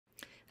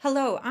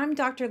Hello, I'm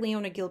Dr.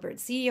 Leona Gilbert,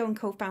 CEO and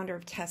co-founder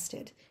of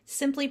Tezted.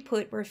 Simply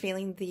put, we're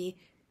failing the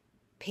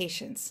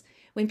patients.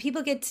 When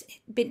people get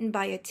bitten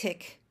by a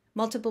tick,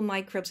 multiple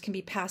microbes can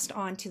be passed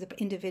on to the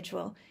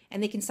individual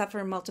and they can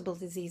suffer multiple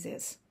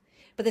diseases.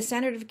 But the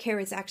standard of care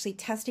is actually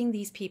testing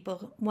these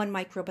people one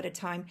microbe at a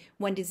time,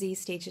 one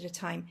disease stage at a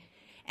time.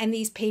 And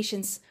these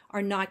patients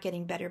are not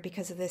getting better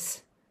because of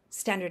this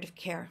standard of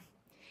care.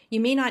 You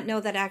may not know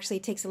that actually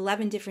it takes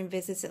 11 different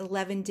visits,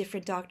 11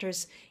 different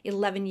doctors,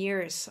 11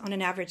 years on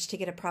an average to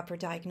get a proper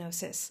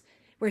diagnosis.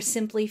 We're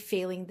simply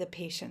failing the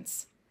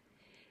patients.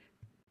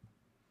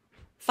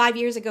 5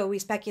 years ago, we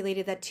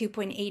speculated that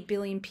 2.8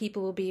 billion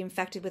people will be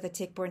infected with a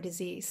tick-borne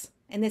disease.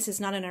 And this is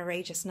not an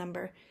outrageous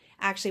number.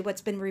 Actually,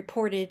 what's been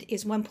reported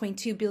is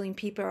 1.2 billion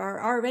people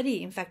are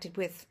already infected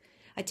with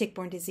a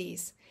tick-borne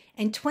disease.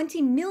 And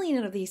 20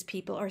 million of these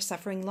people are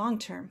suffering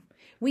long-term.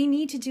 We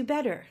need to do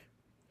better.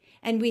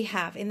 And we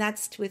have, and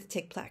that's with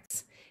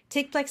TickPlex.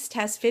 TickPlex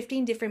tests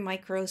 15 different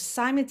microbes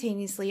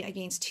simultaneously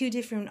against 2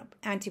 different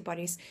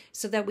antibodies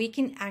so that we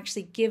can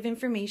actually give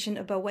information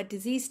about what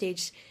disease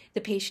stage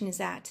the patient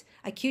is at,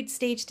 acute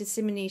stage,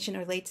 dissemination,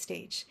 or late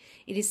stage.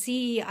 It is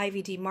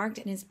CE-IVD marked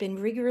and has been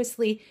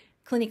rigorously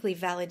clinically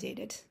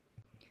validated.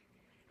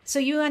 So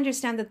you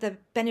understand that the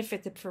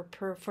benefit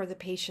for the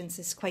patients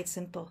is quite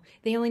simple.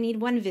 They only need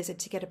one visit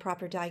to get a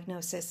proper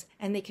diagnosis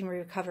and they can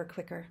recover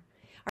quicker.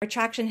 Our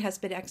traction has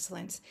been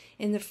excellent.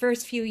 In the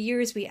first few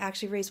years, we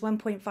actually raised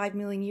 1.5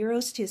 million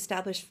euros to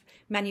establish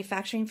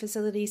manufacturing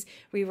facilities.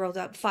 We rolled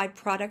out 5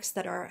 products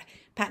that are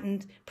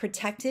patent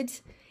protected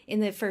in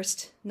the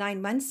first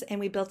 9 months, and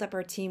we built up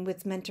our team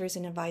with mentors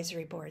and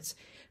advisory boards.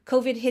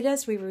 COVID hit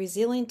us. We were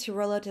resilient to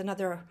roll out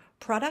another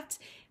product,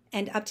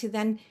 and up to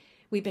then,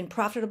 we've been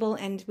profitable,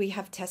 and we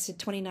have tested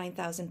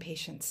 29,000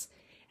 patients.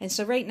 And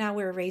so right now,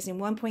 we're raising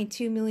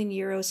 1.2 million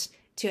euros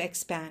to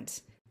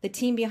expand. The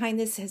team behind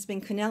this has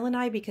been Kunal and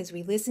I because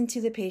we listen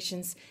to the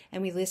patients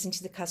and we listen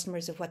to the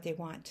customers of what they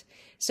want.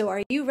 So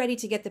are you ready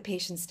to get the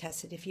patients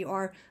tested? If you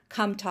are,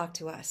 come talk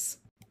to us.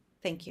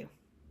 Thank you.